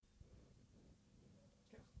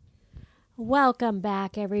Welcome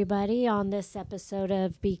back, everybody, on this episode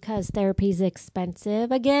of Because Therapy's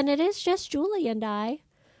Expensive. Again, it is just Julie and I.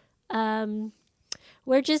 Um,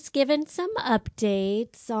 we're just giving some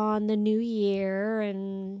updates on the new year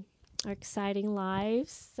and our exciting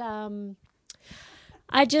lives.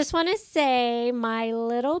 I just want to say my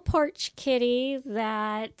little porch kitty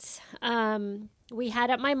that we had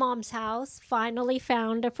at my mom's house finally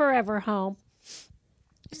found a forever home.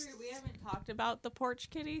 We haven't talked about the porch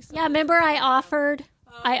kitty. So Yeah, remember I offered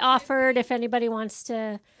if anybody wants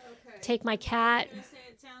to take my cat. I was gonna say,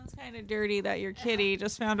 it sounds kind of dirty that your kitty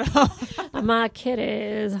just found a home. My kid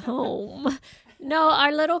is home. No,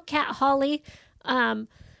 our little cat Holly, the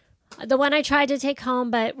one I tried to take home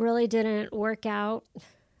but really didn't work out.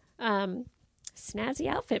 Snazzy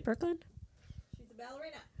outfit, Brooklyn. She's a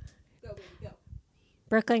ballerina. Go, baby, go.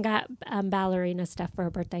 Brooklyn got ballerina stuff for her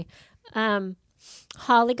birthday.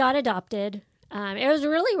 Holly got adopted. It was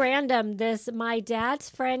really random. My dad's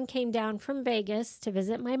friend came down from Vegas to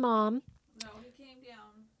visit my mom. No, he came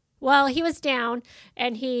down. Well, he was down,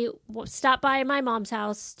 and he stopped by my mom's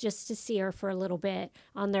house just to see her for a little bit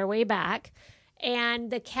on their way back. And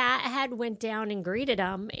the cat had went down and greeted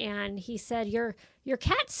him, and he said, "Your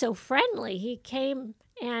cat's so friendly." He came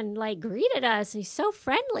and greeted us. He's so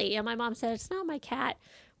friendly. And my mom said, "It's not my cat.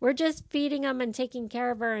 We're just feeding him and taking care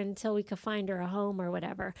of her until we could find her a home or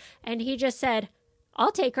whatever." And he just said,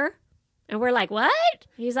 "I'll take her." And we're like, "What?"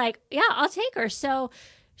 He's like, "Yeah, I'll take her." So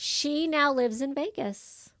she now lives in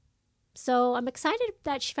Vegas. So I'm excited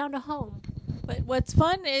that she found a home. But what's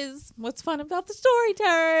fun about the story,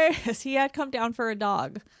 Terry, is he had come down for a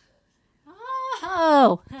dog.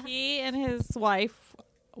 Oh. He and his wife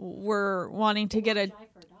were wanting to get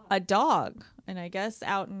a dog, and I guess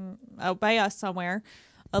out by us somewhere,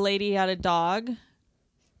 a lady had a dog,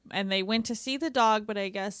 and they went to see the dog, but I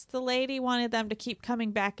guess the lady wanted them to keep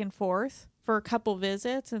coming back and forth for a couple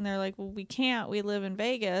visits, and they're like, "Well, we can't. We live in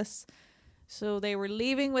Vegas." So they were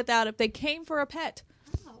leaving without it. They came for a pet.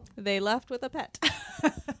 Oh. They left with a pet.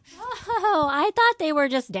 Oh, I thought they were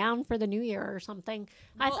just down for the new year or something.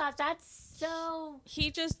 Well, I thought that's so... He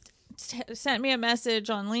just sent me a message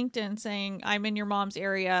on LinkedIn saying, "I'm in your mom's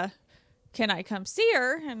area. Can I come see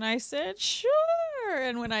her?" And I said, "Sure."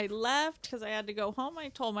 And when I left, because I had to go home, I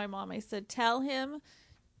told my mom, I said, "Tell him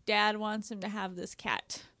Dad wants him to have this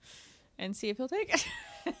cat and see if he'll take it."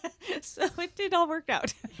 So it did all work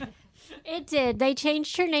out. It did. They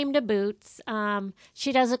changed her name to Boots.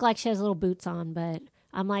 She does look like she has little boots on, but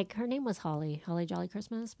I'm like, her name was Holly Jolly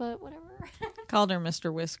Christmas, but whatever. Called her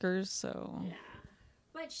Mr. Whiskers, so... Yeah.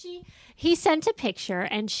 But he sent a picture,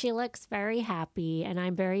 and she looks very happy, and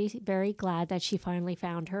I'm very, very glad that she finally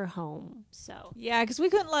found her home. So yeah, because we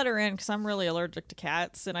couldn't let her in because I'm really allergic to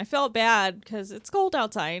cats, and I felt bad because it's cold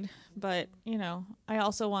outside, but, I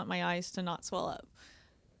also want my eyes to not swell up.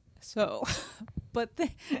 So, but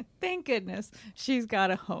thank goodness she's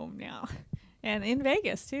got a home now. And in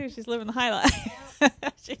Vegas, too. She's living the high life.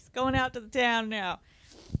 She's going out to the town now.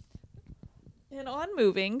 And on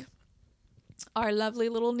moving... our lovely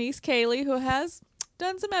little niece, Kaylee, who has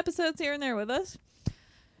done some episodes here and there with us,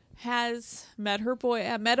 has met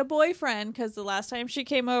a boyfriend, because the last time she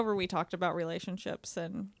came over, we talked about relationships,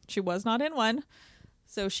 and she was not in one.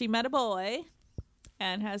 So she met a boy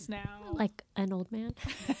and has now... like an old man?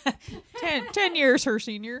 10 years her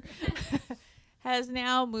senior. Has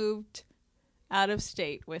now moved out of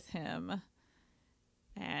state with him.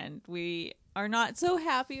 And we are not so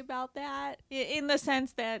happy about that, in the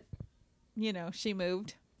sense that she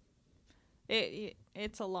moved.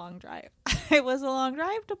 It's a long drive. It was a long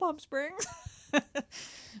drive to Palm Springs.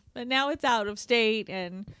 But now it's out of state,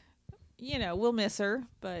 and, we'll miss her,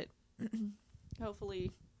 but hopefully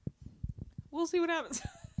we'll see what happens.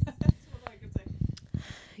 That's what I can say.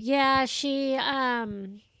 Yeah,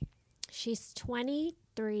 she's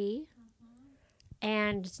 23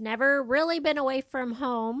 and never really been away from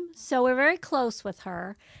home, so we're very close with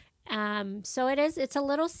her. So it's a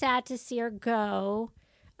little sad to see her go.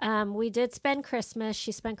 We did spend Christmas.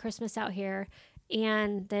 She spent Christmas out here,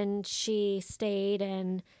 and then she stayed,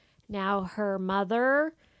 and now her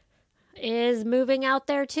mother is moving out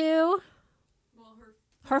there too. Well,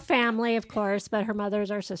 her family, of course, but her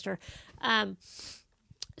mother's our sister.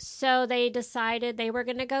 So they decided they were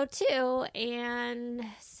going to go too, and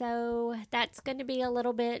so that's going to be a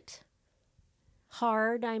little bit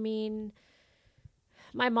hard. I mean,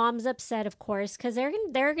 my mom's upset, of course, because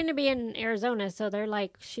they're going to be in Arizona. So they're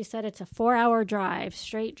like, she said it's a 4-hour drive,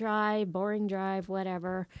 straight drive, boring drive,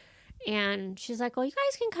 whatever. And she's like, well, you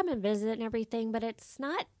guys can come and visit and everything, but it's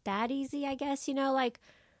not that easy, I guess. We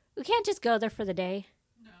can't just go there for the day.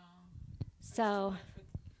 No. So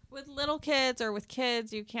with little kids or with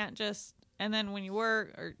kids, you can't just, and then when you work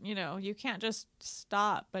or, you can't just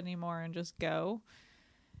stop anymore and just go.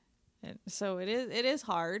 And so it is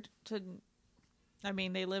hard to, I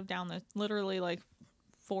mean, they live down literally like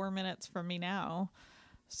 4 minutes from me now.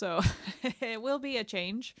 So it will be a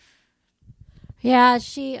change. Yeah,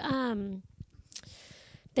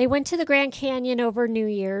 they went to the Grand Canyon over New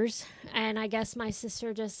Year's, and I guess my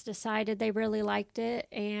sister just decided they really liked it.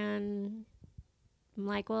 And I'm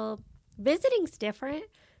like, well, visiting's different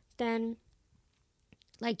than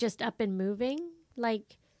like just up and moving.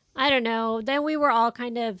 Like, I don't know. Then we were all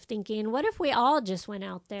kind of thinking, what if we all just went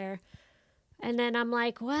out there? And then I'm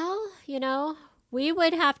like, well, we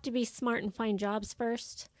would have to be smart and find jobs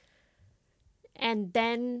first. And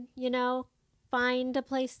then, find a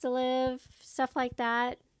place to live, stuff like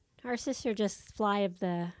that. Our sister just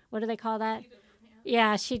what do they call that?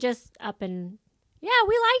 Yeah, she just we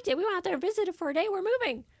liked it. We went out there and visited for a day. We're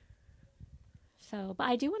moving. So, but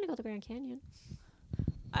I do want to go to the Grand Canyon.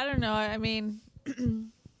 I don't know. I mean,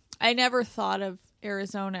 I never thought of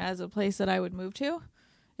Arizona as a place that I would move to.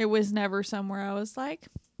 It was never somewhere I was like,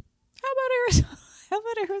 how about Arizona? How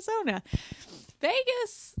about Arizona?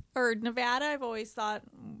 Vegas or Nevada, I've always thought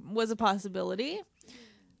was a possibility.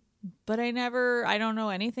 But I don't know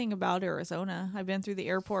anything about Arizona. I've been through the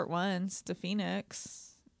airport once to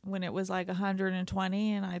Phoenix when it was like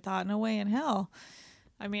 120, and I thought, no way in hell.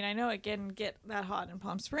 I mean, I know it can get that hot in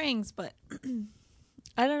Palm Springs, but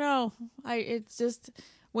I don't know. It's just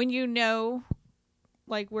when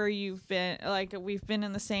like where you've been, like we've been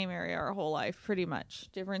in the same area our whole life, pretty much.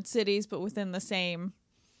 Different cities, but within the same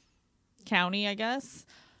county, I guess.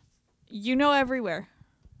 Everywhere.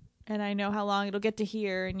 And I know how long it'll get to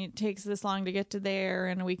here, and it takes this long to get to there,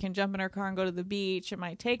 and we can jump in our car and go to the beach. It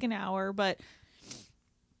might take an hour, but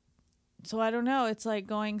so I don't know. It's like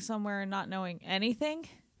going somewhere and not knowing anything.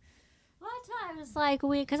 Well, I was like,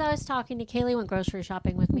 because I was talking to Kaylee, went grocery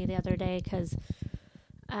shopping with me the other day because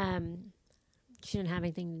she didn't have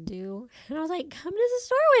anything to do. And I was like, come to the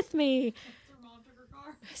store with me.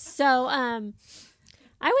 So I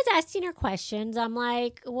was asking her questions. I'm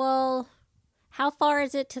like, well, how far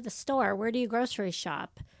is it to the store? Where do you grocery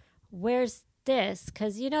shop? Where's this?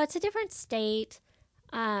 Because, it's a different state.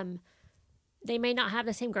 They may not have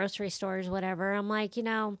the same grocery stores, whatever. I'm like, you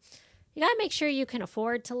got to make sure you can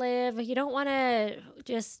afford to live. You don't want to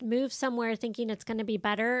just move somewhere thinking it's going to be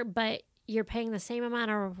better, but you're paying the same amount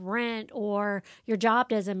of rent or your job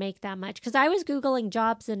doesn't make that much. Because I was Googling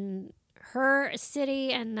jobs in her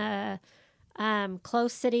city and the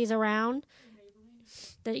close cities around.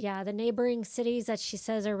 The neighboring cities that she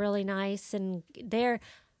says are really nice. And they're,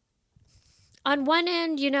 on one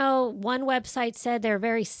end, one website said they're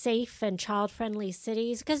very safe and child-friendly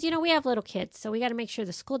cities. Because, we have little kids, so we got to make sure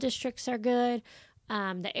the school districts are good.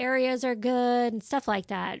 The areas are good and stuff like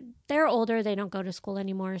that. They're older. They don't go to school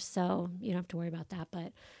anymore, so you don't have to worry about that.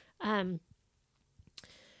 But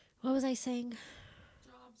what was I saying?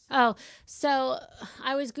 Jobs. Oh, so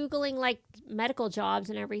I was Googling like medical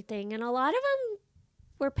jobs and everything, and a lot of them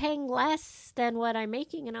were paying less than what I'm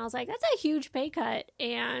making. And I was like, that's a huge pay cut.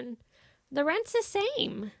 And the rent's the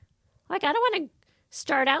same. Like, I don't want to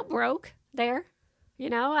start out broke there.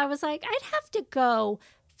 I was like, I'd have to go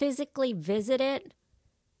physically visit it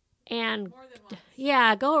and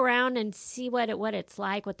go around and see what it's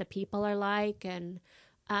like, what the people are like. And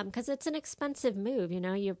because it's an expensive move,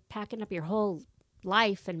 you're packing up your whole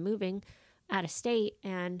life and moving out of state.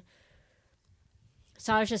 And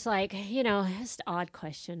so I was just like, just odd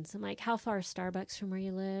questions. I'm like, how far is Starbucks from where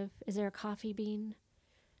you live? Is there a Coffee Bean?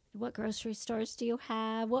 What grocery stores do you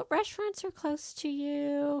have? What restaurants are close to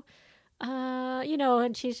you?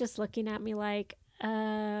 And she's just looking at me like,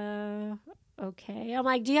 okay. I'm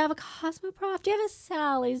like, do you have a Cosmoprof? Do you have a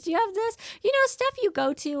Sally's? Do you have this? Stuff you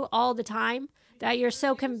go to all the time that you're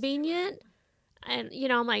so convenient. And,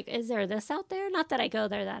 I'm like, is there this out there? Not that I go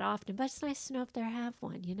there that often, but it's nice to know if they have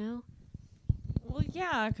one, Well,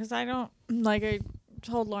 yeah, because I don't, like I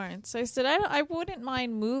told Lawrence, I said, I wouldn't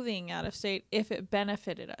mind moving out of state if it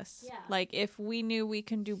benefited us. Yeah. Like, if we knew we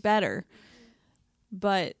can do better.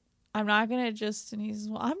 but I'm not going to just, and he says,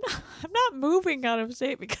 well, I'm not moving out of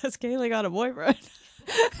state because Kaylee got a boyfriend.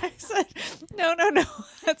 I said, no,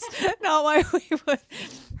 that's not why we would.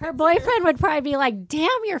 Her boyfriend would probably be like, damn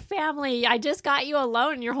your family. I just got you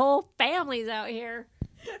alone and your whole family's out here.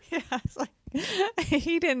 Yeah, it's like,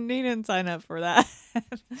 he didn't sign up for that.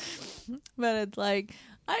 But it's like,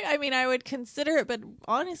 I mean, I would consider it, but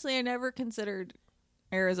honestly, I never considered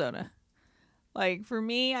Arizona. Like, for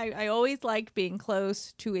me, I always liked being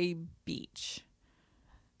close to a beach.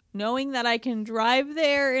 knowing that I can drive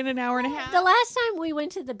there in an hour and a half. The last time we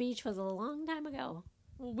went to the beach was a long time ago.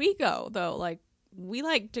 We go, though. Like, we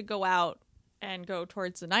like to go out and go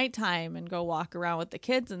towards the nighttime and go walk around with the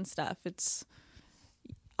kids and stuff.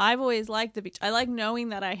 I've always liked the beach. I like knowing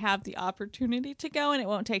that I have the opportunity to go and it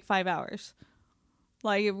won't take 5 hours.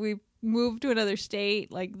 Like, if we move to another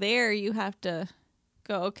state, like there, you have to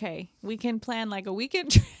go, okay, we can plan like a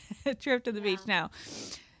weekend trip to the beach now.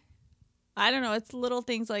 I don't know. It's little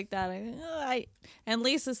things like that. And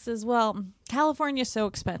Lisa says, well, California's so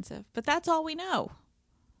expensive, but that's all we know.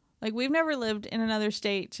 Like, we've never lived in another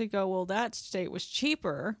state to go, well, that state was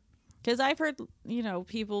cheaper. Because I've heard,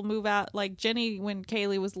 people move out. Like Jenny, when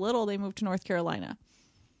Kaylee was little, they moved to North Carolina.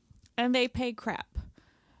 And they pay crap.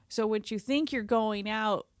 So when you think you're going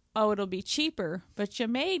out, oh, it'll be cheaper. But you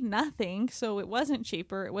made nothing, so it wasn't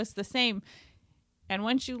cheaper. It was the same. And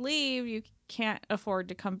once you leave, you can't afford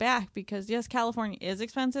to come back. Because, yes, California is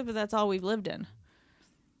expensive, but that's all we've lived in.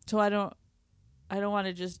 So I don't want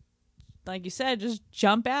to just, like you said, just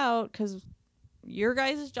jump out. Because your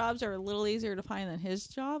guys' jobs are a little easier to find than his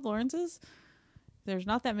job, Lawrence's. There's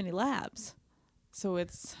not that many labs. So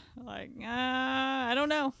it's like, I don't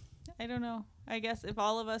know. I guess if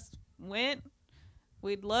all of us went,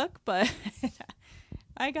 we'd look, but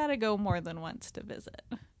I got to go more than once to visit.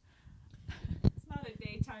 It's not a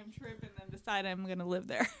daytime trip and then decide I'm going to live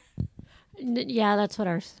there. Yeah, that's what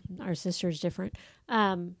our sister's different.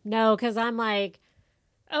 No, because I'm like,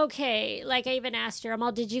 okay, like I even asked her, I'm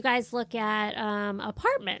all, did you guys look at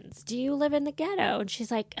apartments? Do you live in the ghetto? And she's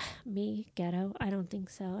like, me, ghetto? I don't think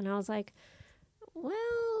so. And I was like,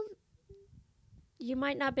 well, you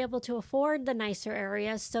might not be able to afford the nicer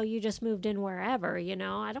areas, so you just moved in wherever,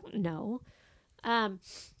 I don't know.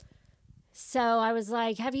 So I was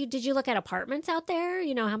like, did you look at apartments out there?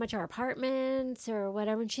 How much are apartments or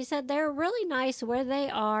whatever? And she said, they're really nice where they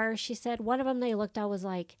are. She said one of them they looked at was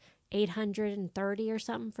like $830 or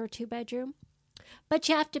something for a 2-bedroom. But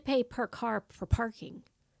you have to pay per car for parking.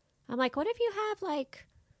 I'm like, what if you have like,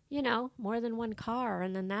 more than one car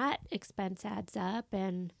and then that expense adds up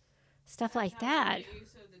and stuff like that.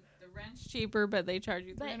 So the rent's cheaper, but they charge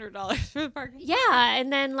you $300 for the parking. Yeah,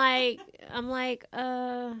 and then I'm like,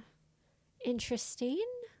 interesting.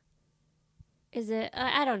 Is it?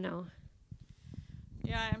 I don't know.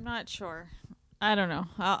 Yeah, I'm not sure. I don't know.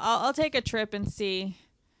 I'll take a trip and see.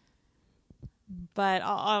 But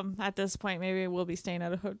at this point, maybe we'll be staying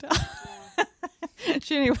at a hotel. Yeah.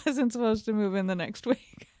 Jenny wasn't supposed to move in the next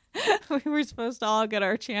week. We were supposed to all get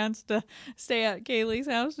our chance to stay at Kaylee's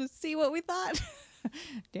house to see what we thought.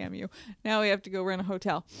 Damn you. Now we have to go rent a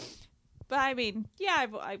hotel. But I mean, yeah,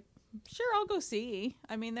 I'm sure I'll go see.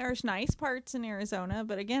 I mean, there's nice parts in Arizona,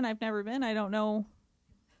 but again, I've never been. I don't know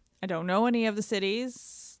any of the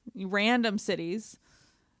cities, random cities.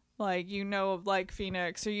 Like, of like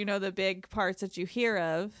Phoenix or the big parts that you hear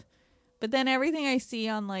of. But then everything I see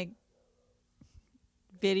on like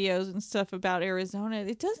videos and stuff about Arizona,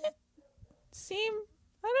 it doesn't seem,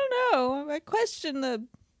 I don't know. I question the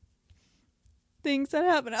things that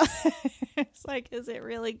happen out there. It's like, is it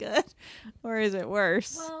really good or is it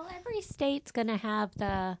worse? Well, every state's going to have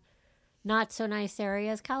the not so nice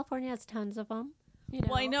areas. California has tons of them.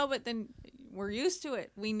 Well, I know, but then we're used to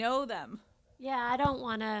it. We know them. Yeah, I don't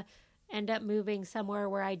want to end up moving somewhere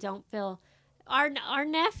where I don't feel... Our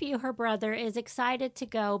nephew, her brother, is excited to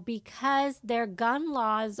go because their gun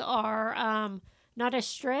laws are not as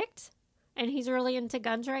strict, and he's really into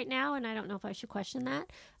guns right now, and I don't know if I should question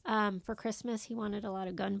that. For Christmas, he wanted a lot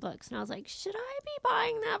of gun books, and I was like, should I be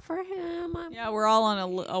buying that for him? Yeah, we're all on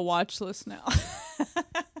a watch list now.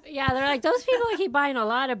 Yeah, they're like, those people keep buying a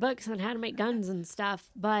lot of books on how to make guns and stuff.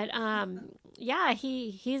 But, yeah,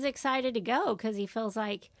 he's excited to go because he feels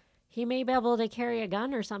like he may be able to carry a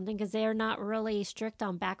gun or something because they're not really strict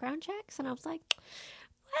on background checks. And I was like,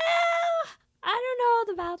 well, I don't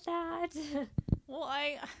know about that. Well,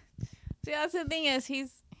 see, that's the thing is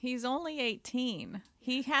he's only 18.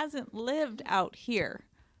 He hasn't lived out here.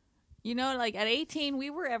 Like at 18, we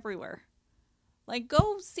were everywhere. Like,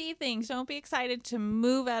 go see things. Don't be excited to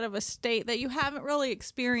move out of a state that you haven't really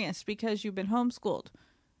experienced because you've been homeschooled.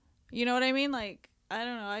 You know what I mean? Like, I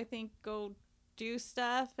don't know. I think go do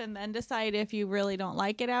stuff and then decide if you really don't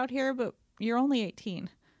like it out here, but you're only 18.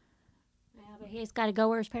 Yeah, but he's got to go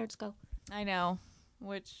where his parents go. I know,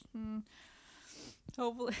 which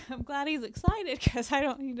hopefully I'm glad he's excited because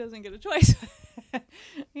he doesn't get a choice. I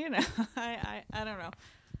don't know.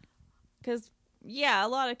 Because, yeah, a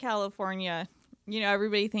lot of California,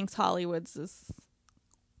 everybody thinks Hollywood's this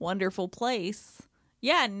wonderful place.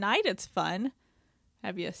 Yeah, at night it's fun.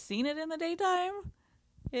 Have you seen it in the daytime?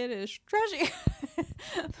 It is trashy.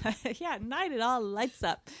 Yeah, at night it all lights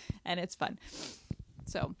up and it's fun.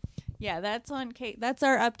 So, yeah, that's on Kate. That's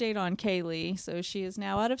our update on Kaylee. So she is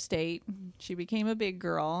now out of state. She became a big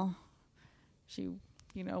girl. She,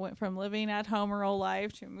 went from living at home her whole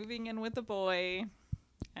life to moving in with a boy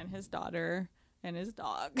and his daughter and his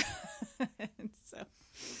dog. And so,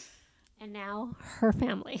 And now her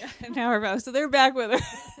family. and now her family. So they're back with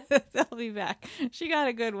her. They'll be back. She got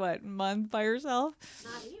a good month by herself.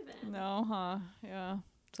 Not even. No, huh? Yeah.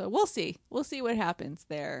 So we'll see. We'll see what happens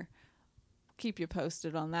there. Keep you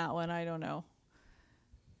posted on that one. I don't know.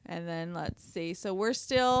 And then let's see. So we're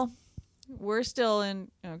still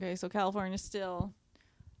in, okay, so California's still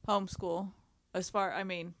homeschool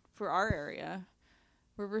for our area.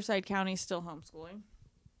 Riverside County's still homeschooling.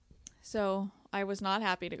 So I was not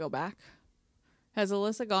happy to go back. Has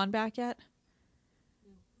Alyssa gone back yet?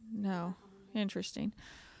 No. Interesting.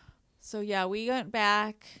 So yeah, we went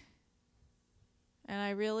back, and I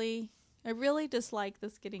really dislike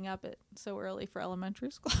this getting up at so early for elementary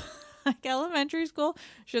school. Like, elementary school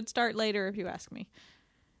should start later, if you ask me.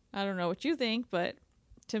 I don't know what you think, but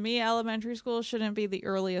to me, elementary school shouldn't be the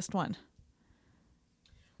earliest one.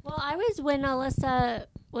 Well, I was when Alyssa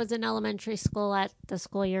was in elementary school at the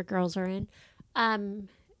school your girls are in.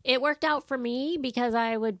 It worked out for me because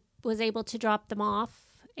I was able to drop them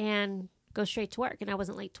off and go straight to work, and I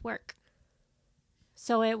wasn't late to work.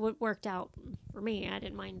 So it worked out for me. I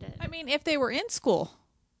didn't mind it. I mean, if they were in school.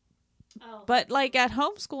 Oh. But like at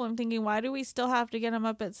homeschool, I'm thinking, why do we still have to get them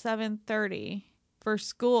up at 7:30 for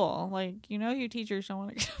school? Like, you teachers don't want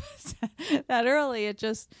to get up that early. It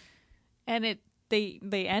just, and they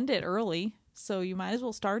end it early, so you might as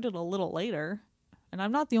well start it a little later. And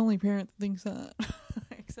I'm not the only parent that thinks that.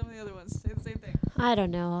 Like, some of the other ones say the same thing. I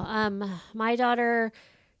don't know. My daughter,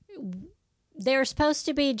 they're supposed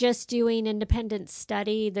to be just doing independent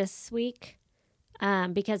study this week,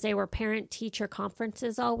 because they were parent-teacher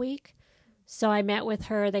conferences all week. So I met with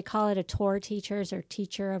her. They call it a tour teachers or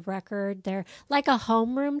teacher of record. They're like a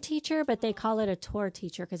homeroom teacher, but they call it a tour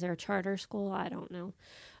teacher because they're a charter school. I don't know.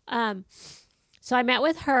 So I met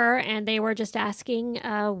with her, and they were just asking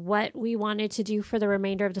what we wanted to do for the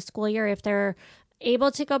remainder of the school year. If they're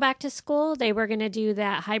able to go back to school, they were going to do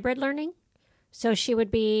that hybrid learning. So she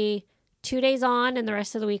would be 2 days on and the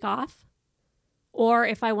rest of the week off. Or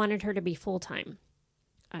if I wanted her to be full-time.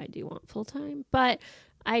 I do want full-time. But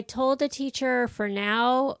I told the teacher for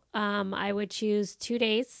now I would choose 2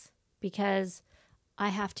 days because I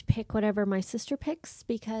have to pick whatever my sister picks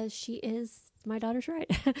because she is my daughter's right.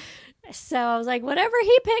 So I was like, whatever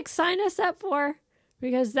he picks, sign us up for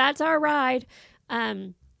because that's our ride.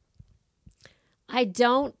 I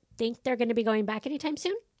don't think they're going to be going back anytime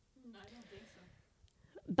soon. No, I don't think so.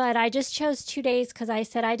 But I just chose 2 days because I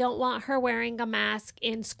said I don't want her wearing a mask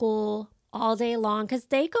in school all day long because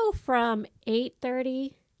they go from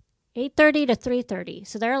 8:30 to 3:30.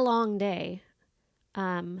 So they're a long day.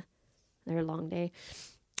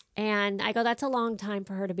 And I go, that's a long time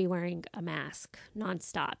for her to be wearing a mask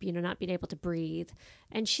nonstop, not being able to breathe.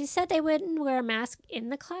 And she said they wouldn't wear a mask in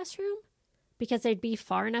the classroom because they'd be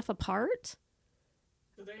far enough apart.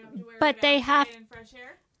 So they have to wear But it they have in fresh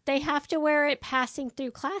air? They have to wear it passing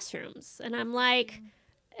through classrooms. And I'm like,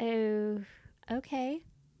 oh, okay,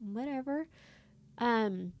 whatever.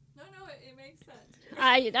 No, it makes sense.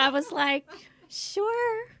 I was like,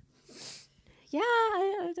 sure.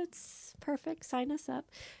 Yeah, that's perfect. Sign us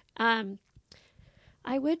up.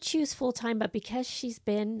 I would choose full-time, but because she's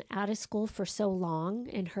been out of school for so long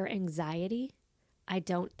and her anxiety, I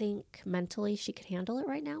don't think mentally she could handle it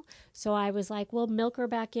right now. So I was like, we'll milk her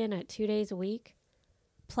back in at 2 days a week.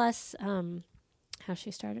 Plus, how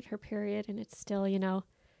she started her period, and it's still,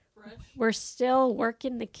 Fresh. We're still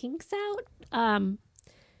working the kinks out.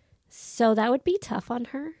 So that would be tough on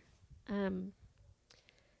her.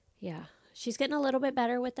 Yeah. She's getting a little bit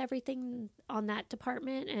better with everything on that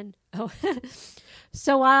department. And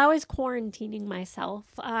so while I was quarantining myself,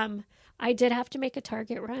 I did have to make a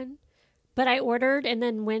Target run, but I ordered and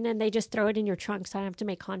then went and they just throw it in your trunk. So I don't have to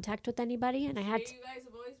make contact with anybody. And I had You guys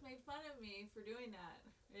have always made fun of me for doing that.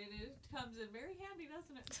 It comes in very handy,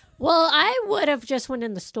 doesn't it? Well, I would have just went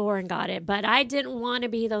in the store and got it, but I didn't want to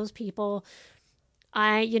be those people.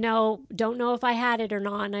 I, don't know if I had it or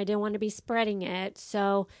not, and I didn't want to be spreading it.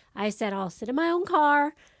 So I said, I'll sit in my own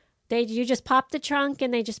car. You just pop the trunk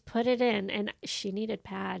and they just put it in. And she needed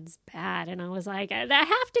pads bad. And I was like, I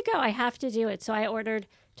have to go. I have to do it. So I ordered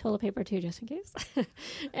toilet paper too, just in case.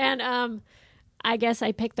 And I guess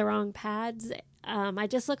I picked the wrong pads. I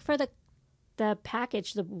just looked for the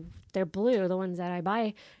package. They're blue, the ones that I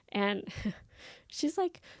buy. And She's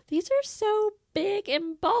like, these are so big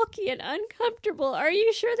and bulky and uncomfortable. Are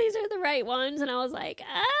you sure these are the right ones? And I was like,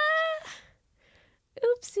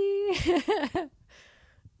 oopsie.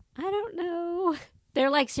 I don't know. They're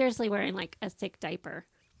like seriously wearing like a thick diaper.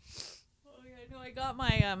 Oh yeah, no, I got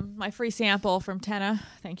my my free sample from Tenna.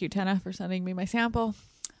 Thank you, Tenna, for sending me my sample.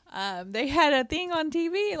 They had a thing on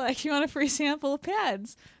TV like, you want a free sample of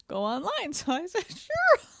pads? Go online. So I said,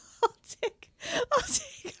 sure, I'll take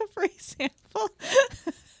a free sample.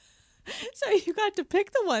 So you got to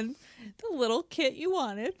pick the little kit you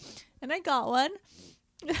wanted, and I got one.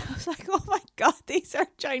 I was like, oh my God, these are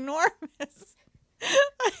ginormous.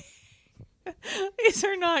 These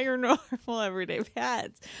are not your normal everyday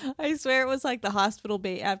pads. I swear it was like the hospital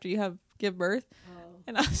bait after you give birth. Oh.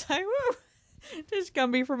 And I was like, woo, this is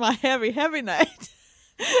gonna be for my heavy night.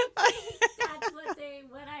 That's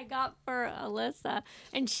what I got for Alyssa,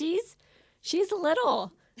 and she's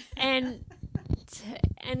little, and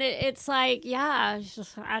it's like, yeah,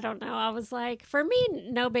 I don't know. I was like, for me,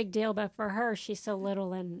 no big deal, but for her, she's so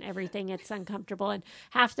little and everything, it's uncomfortable. And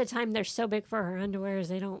half the time they're so big for her underwears,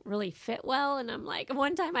 they don't really fit well. And I'm like,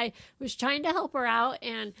 one time I was trying to help her out,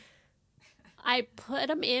 and I put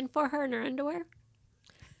them in for her in her underwear,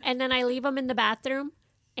 and then I leave them in the bathroom.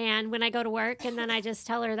 And when I go to work, and then I just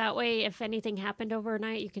tell her that way, if anything happened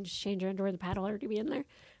overnight, you can just change your underwear. The pad will already be in there.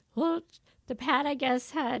 Well, the pad, I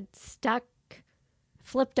guess, had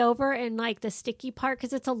flipped over, and like the sticky part,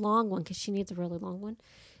 because it's a long one, because she needs a really long one,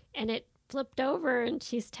 and it flipped over, and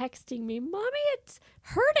she's texting me, Mommy, it's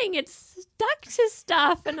hurting, it's stuck to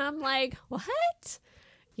stuff. And I'm like, what?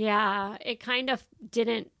 Yeah, it kind of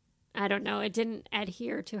didn't, I don't know, it didn't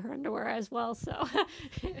adhere to her underwear as well. So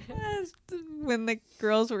when the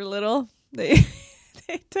girls were little, they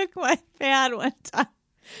took my pad one time,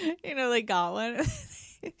 they got one.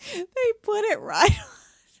 They put it right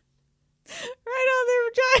on their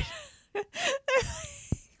vagina.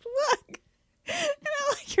 Look. And I'm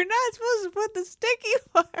like, you're not supposed to put the sticky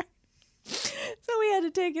part. So we had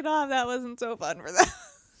to take it off. That wasn't so fun for them.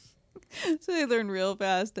 So they learned real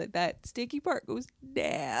fast that sticky part goes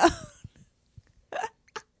down.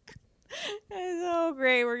 It's so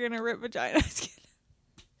great. We're going to rip vaginas.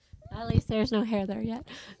 At least there's no hair there yet.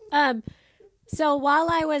 So while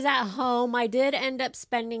I was at home, I did end up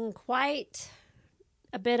spending quite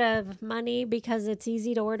a bit of money, because it's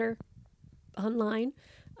easy to order online.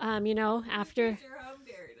 After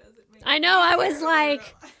I know, I was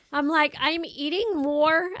like, I'm eating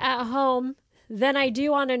more at home than I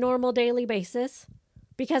do on a normal daily basis,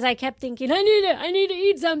 because I kept thinking, I need to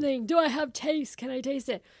eat something. Do I have taste? Can I taste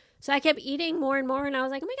it? So I kept eating more and more, and I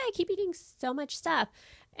was like, oh my God, I keep eating so much stuff.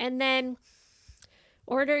 And then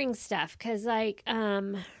ordering stuff, because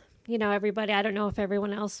everybody, I don't know if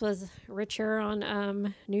everyone else was richer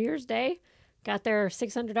on New Year's Day, got their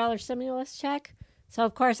 $600 stimulus check. So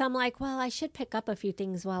of course I'm like, well, I should pick up a few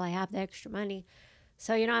things while I have the extra money.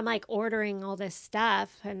 So, I'm like ordering all this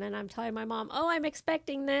stuff, and then I'm telling my mom, oh, I'm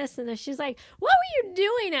expecting this. And then she's like, what were you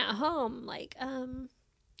doing at home? Like,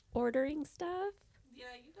 ordering stuff. Yeah,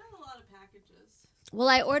 you got a lot of packages. Well,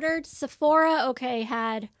 I ordered Sephora,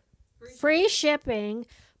 had free shipping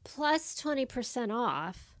plus 20%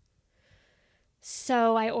 off.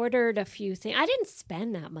 So I ordered a few things. I didn't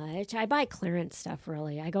spend that much. I buy clearance stuff,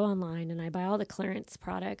 really. I go online and I buy all the clearance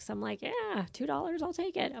products. I'm like, yeah, $2, I'll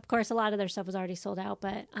take it. Of course, a lot of their stuff was already sold out,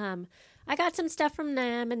 but I got some stuff from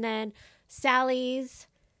them. And then Sally's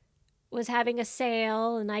was having a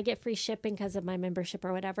sale, and I get free shipping because of my membership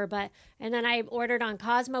or whatever. And then I ordered on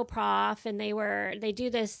Cosmoprof, and they do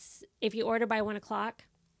this, if you order by 1:00,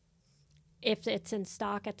 if it's in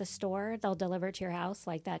stock at the store, they'll deliver it to your house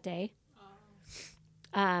like that day.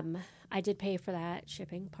 I did pay for that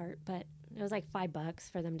shipping part, but it was like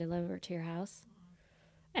 $5 for them to deliver it to your house.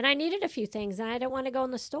 And I needed a few things, and I didn't want to go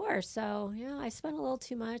in the store. So, I spent a little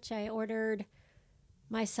too much. I ordered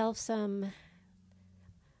myself some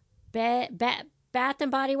Bath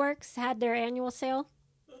and Body Works had their annual sale.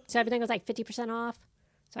 So everything was like 50% off.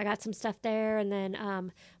 So I got some stuff there. And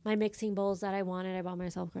then my mixing bowls that I wanted, I bought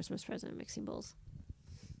myself a Christmas present mixing bowls.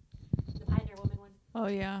 The Pioneer Woman one. Oh,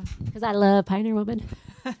 yeah. Because I love Pioneer Woman.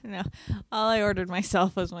 No. All I ordered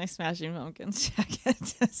myself was my Smashing Pumpkins jacket.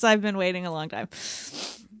 So I've been waiting a long time.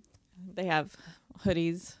 They have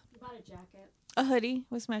hoodies. You bought a jacket. A hoodie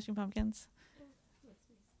with Smashing Pumpkins.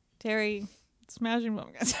 Terry, Smashing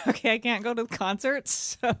Pumpkins. Okay, I can't go to the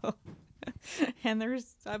concerts, so. And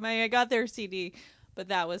I got their CD, but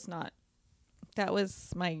that was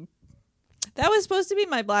supposed to be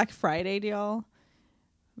my Black Friday deal,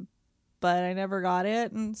 but I never got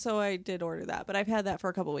it, and so I did order that, but I've had that for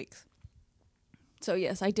a couple weeks. So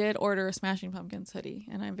yes, I did order a Smashing Pumpkins hoodie,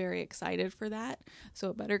 and I'm very excited for that.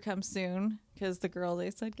 So it better come soon, because the girl,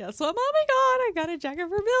 they said, guess what? Oh my God, I got a jacket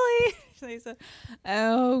for Billy. They said,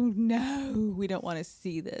 oh no, we don't want to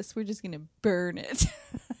see this. We're just going to burn it.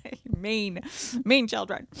 mean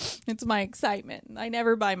children. It's my excitement. I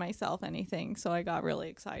never buy myself anything, so I got really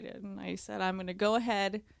excited. And I said, I'm going to go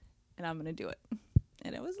ahead and I'm going to do it.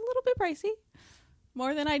 And it was a little bit pricey,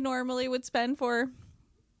 more than I normally would spend for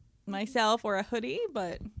myself or a hoodie,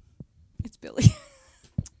 but it's Billy.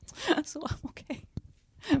 So I'm okay.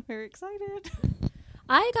 I'm very excited.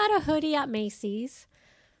 I got a hoodie at Macy's.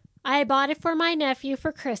 I bought it for my nephew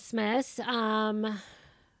for Christmas.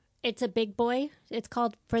 It's a big boy. It's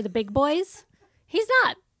called For the Big Boys. He's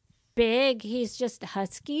not big. He's just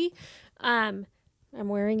husky. I'm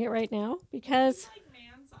wearing it right now because He's like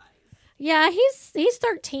man size. yeah, he's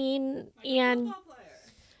 13 Like and a football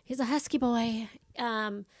player. he's a husky boy.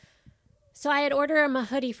 So I had ordered him a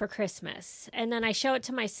hoodie for Christmas, and then I show it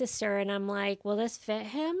to my sister, and I'm like, will this fit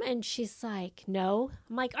him? And she's like, no.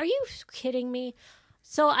 I'm like, are you kidding me?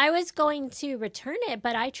 So I was going to return it,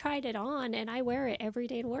 but I tried it on, and I wear it every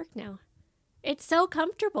day to work now. It's so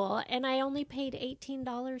comfortable, and I only paid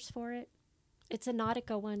 $18 for it. It's a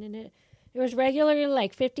Nautica one, and it was regularly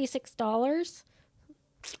like $56.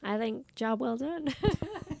 I think job well done.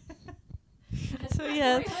 So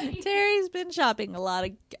yeah, Terry's been shopping a lot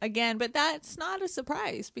again, but that's not a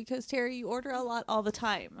surprise because Terry, you order a lot all the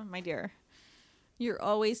time, my dear. You're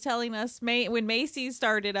always telling us when Macy's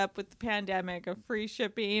started up with the pandemic of free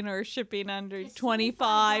shipping or shipping under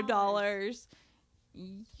 $25.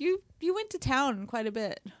 You went to town quite a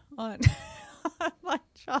bit on online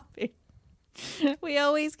shopping. We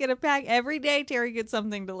always get a pack every day. Terry gets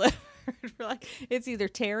something delivered. We're like, it's either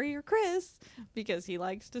Terry or Chris because he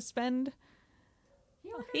likes to spend.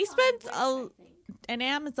 He spends an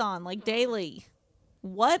Amazon like daily.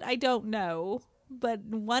 What? I don't know. But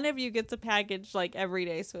one of you gets a package like every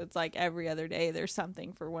day. So it's like every other day there's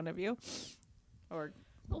something for one of you. Or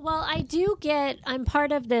well, I'm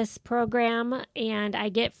part of this program and I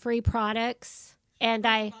get free products and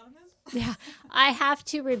I have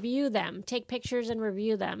to review them, take pictures and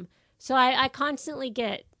review them. So I constantly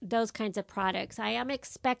get those kinds of products. I am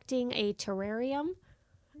expecting a terrarium.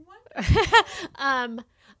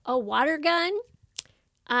 A water gun.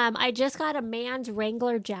 I just got a man's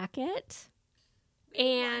Wrangler jacket.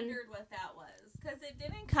 And wondered what that was because it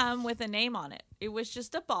didn't come with a name on it. It was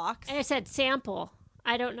just a box. And it said sample.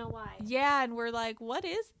 I don't know why. Yeah, and we're like, what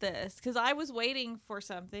is this? Because I was waiting for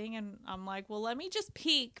something, and I'm like, well, let me just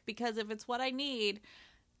peek because if it's what I need,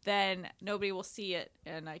 then nobody will see it,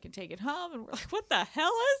 and I can take it home. And we're like, what the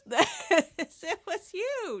hell is this? It was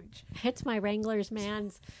huge. It's my Wrangler's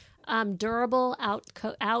man's durable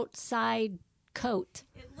outside coat.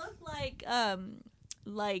 It looked like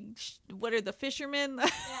what are the fishermen? Yeah.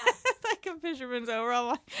 Like a fisherman's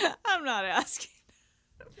overall. I'm not asking.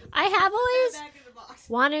 I have always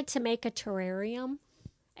wanted to make a terrarium,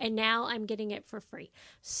 and now I'm getting it for free.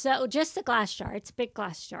 So just a glass jar. It's a big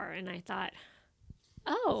glass jar, and I thought,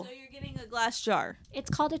 oh. So you're getting a glass jar. It's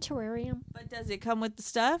called a terrarium. But does it come with the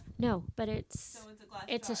stuff? No, but it's a glass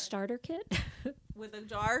it's jar. a starter kit. With a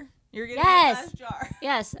jar? You're getting a glass jar.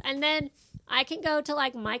 Yes, and then I can go to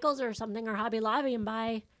like Michael's or something or Hobby Lobby and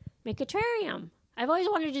make a terrarium. I've always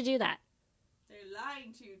wanted to do that. They're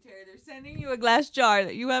lying to you, Terry. They're sending you a glass jar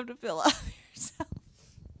that you have to fill up yourself.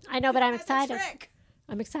 I know, but I'm excited.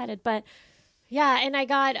 I'm excited, but yeah, and I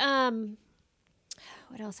got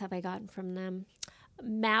what else have I gotten from them?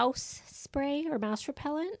 Mouse spray or mouse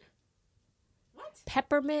repellent. What?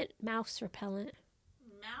 Peppermint mouse repellent.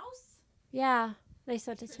 Mouse? Yeah, they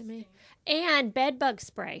sent it to me. And bed bug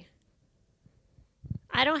spray.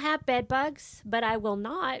 I don't have bed bugs, but I will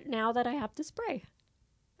not now that I have the spray.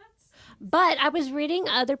 But I was reading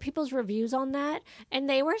other people's reviews on that, and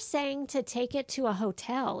they were saying to take it to a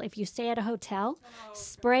hotel. If you stay at a hotel,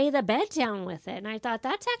 spray the bed down with it. And I thought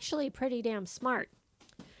that's actually pretty damn smart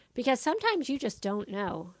because sometimes you just don't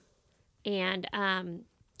know. And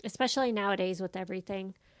especially nowadays with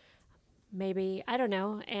everything, maybe, I don't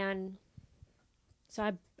know. And so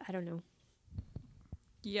I don't know.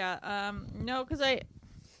 Yeah, no, because I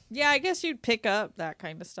guess you'd pick up that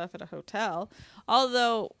kind of stuff at a hotel.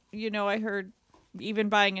 Although, I heard even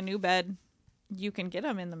buying a new bed, you can get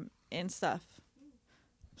them in stuff.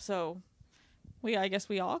 So, I guess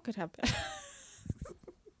we all could have beds.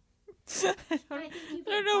 I think you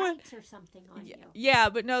get bikes or something on you. Yeah,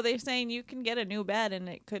 but no, they're saying you can get a new bed and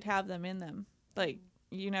it could have them in them. Like,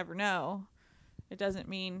 you never know. It doesn't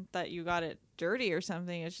mean that you got it dirty or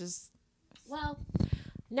something. It's just... Well,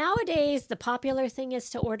 Nowadays, the popular thing is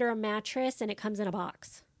to order a mattress and it comes in a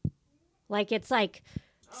box. Like, it's like,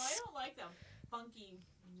 Oh, I don't like them funky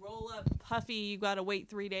roll up puffy. You gotta wait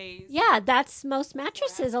 3 days. yeah, that's most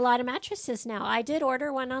mattresses. A lot of mattresses now. I did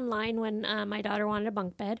order one online when my daughter wanted a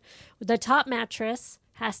bunk bed. The top mattress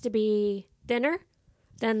has to be thinner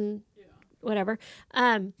than whatever.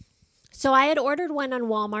 So I had ordered one on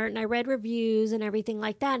Walmart and I read reviews and everything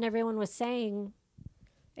like that, and everyone was saying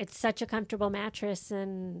it's such a comfortable mattress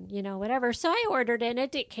and, you know, whatever. So I ordered it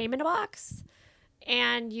and it came in a box.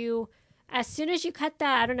 And as soon as you cut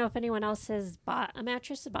that, I don't know if anyone else has bought a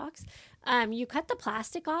mattress box. You cut the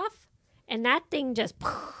plastic off and that thing just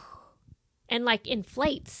and like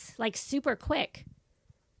inflates like super quick.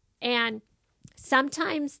 And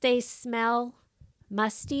sometimes they smell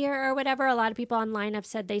mustier or whatever. A lot of people online have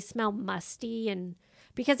said they smell musty and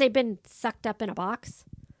because they've been sucked up in a box.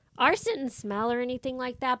 Ours didn't smell or anything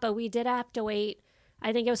like that, but we did have to wait.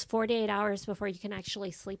 I think it was 48 hours before you can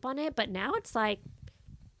actually sleep on it. But now it's like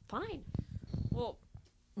fine. Well,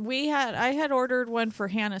 I had ordered one for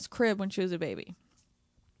Hannah's crib when she was a baby.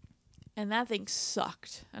 And that thing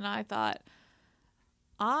sucked. And I thought,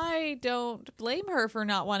 I don't blame her for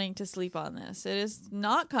not wanting to sleep on this. It is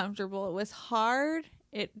not comfortable. It was hard.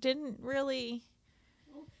 It didn't really...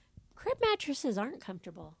 Crib mattresses aren't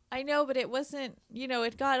comfortable. I know, but it wasn't,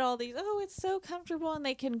 it got all these, oh, it's so comfortable and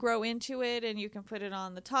they can grow into it and you can put it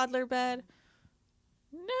on the toddler bed.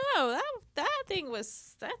 No, that thing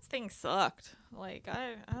sucked. Like,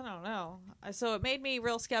 I don't know. So it made me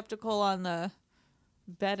real skeptical on the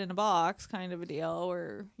bed in a box kind of a deal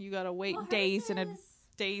where you got to wait days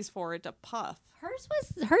for it to puff. Hers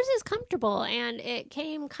is comfortable and it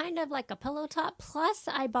came kind of like a pillow top. Plus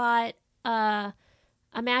I bought a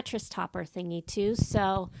mattress topper thingy too.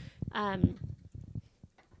 So,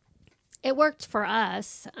 it worked for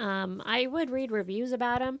us. I would read reviews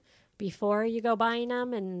about them before you go buying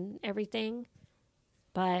them and everything.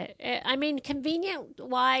 But,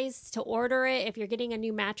 convenient-wise to order it, if you're getting a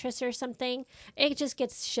new mattress or something, it just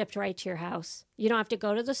gets shipped right to your house. You don't have to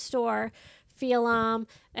go to the store, feel them,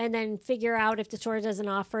 and then figure out if the store doesn't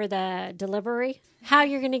offer the delivery, how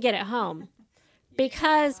you're going to get it home.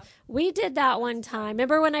 Because we did that one time.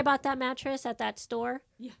 Remember when I bought that mattress at that store?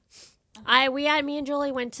 Yeah. Me and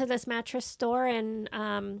Julie went to this mattress store and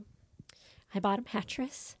I bought a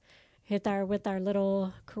mattress with our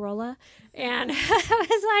little Corolla, and I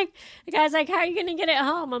was like, the guy's like, "How are you gonna get it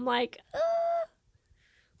home?" I'm like,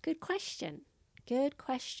 "Good question. Good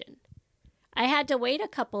question." I had to wait a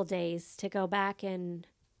couple days to go back and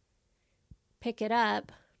pick it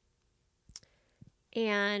up,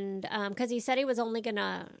 and because he said he was only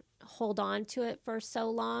gonna hold on to it for so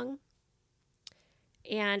long,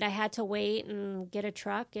 and I had to wait and get a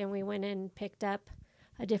truck, and we went and picked up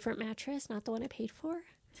a different mattress, not the one I paid for.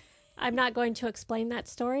 I'm not going to explain that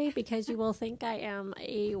story because you will think I am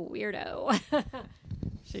a weirdo.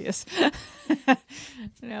 She is.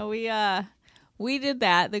 No, we did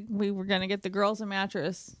that. We were going to get the girls a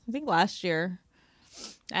mattress, I think last year.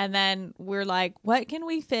 And then we're like, what can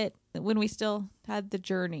we fit when we still had the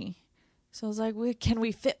Journey? So I was like, can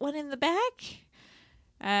we fit one in the back?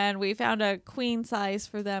 And we found a queen size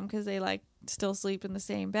for them because they still sleep in the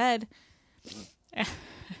same bed.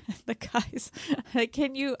 The guys, like,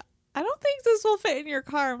 I don't think this will fit in your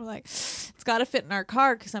car. I'm like, it's got to fit in our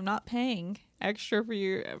car because I'm not paying extra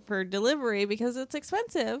for delivery because it's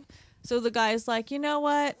expensive. So the guy's like, you know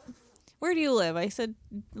what? Where do you live? I said,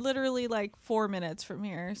 literally 4 minutes from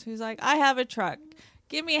here. So he's like, I have a truck.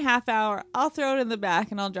 Give me a half hour. I'll throw it in the back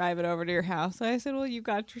and I'll drive it over to your house. So I said, well, you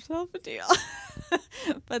got yourself a deal.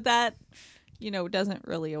 But that, doesn't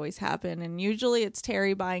really always happen. And usually it's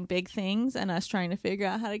Terry buying big things and us trying to figure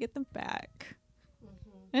out how to get them back.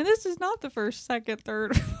 And this is not the first, second,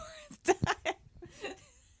 third, or fourth time.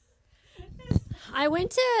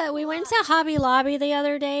 We went to Hobby Lobby the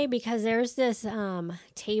other day because there's this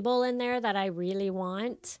table in there that I really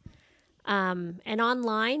want. And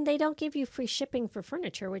online, they don't give you free shipping for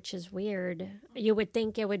furniture, which is weird. You would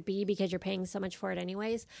think it would be because you're paying so much for it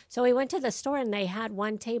anyways. So we went to the store and they had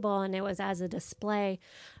one table and it was as a display.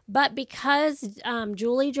 But because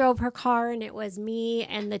Julie drove her car and it was me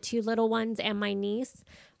and the two little ones and my niece,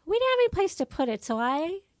 we didn't have any place to put it. So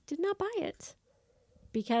I did not buy it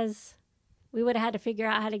because we would have had to figure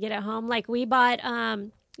out how to get it home. Like we bought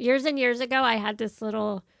years and years ago, I had this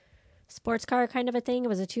little sports car kind of a thing. It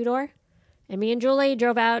was a 2-door. And me and Julie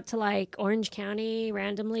drove out to Orange County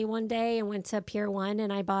randomly one day and went to Pier 1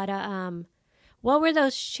 and I bought a, what were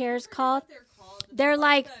those chairs called? They're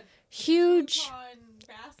like huge.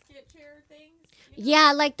 Basket chair things.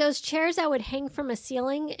 Yeah, like those chairs that would hang from a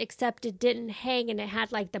ceiling, except it didn't hang and it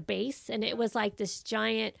had like the base, and it was like this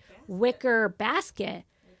giant wicker basket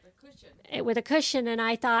with a cushion. And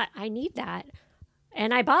I thought, I need that.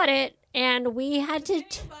 And I bought it, and we had to.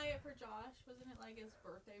 Didn't you buy it for Josh? Wasn't it like his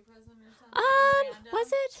birthday present or something? Random?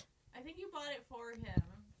 Was it? I think you bought it for him.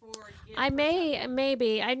 For a gift I or may, something.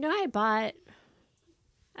 maybe. I know I bought.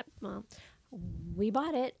 Well, we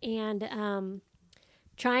bought it, and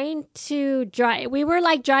trying to drive. We were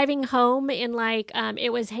like driving home, and like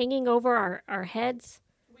it was hanging over our heads.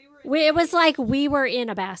 It was like we were in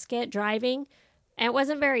a basket driving. And it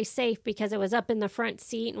wasn't very safe because it was up in the front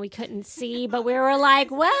seat and we couldn't see. But we were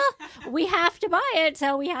like, well, we have to buy it,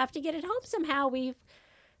 so we have to get it home somehow.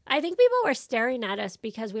 I think people were staring at us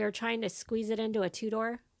because we were trying to squeeze it into a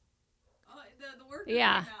 2-door. Oh, the worker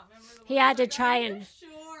Yeah. came out. Remember He had to try "Are you and. Sure.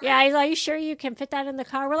 Yeah, he's like, are you sure you can fit that in the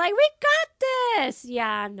car? We're like, we got this.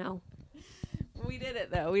 Yeah, no. We did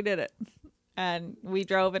it though. We did it, and we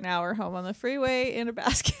drove an hour home on the freeway in a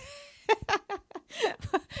basket.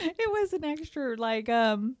 It was an extra like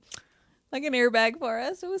an airbag for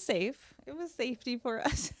us. It was safe. It was safety for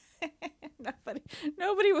us.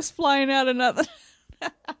 Nobody was flying out of nothing.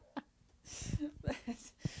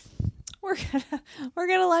 We're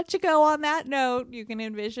gonna let you go on that note. You can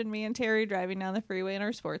envision me and Terry driving down the freeway in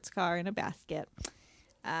our sports car in a basket.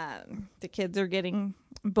 The kids are getting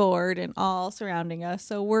bored and all surrounding us,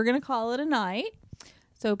 so we're gonna call it a night.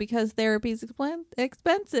 So because therapy's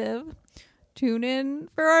expensive, tune in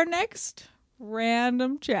for our next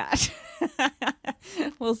random chat.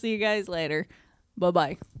 We'll see you guys later.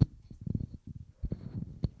 Bye-bye.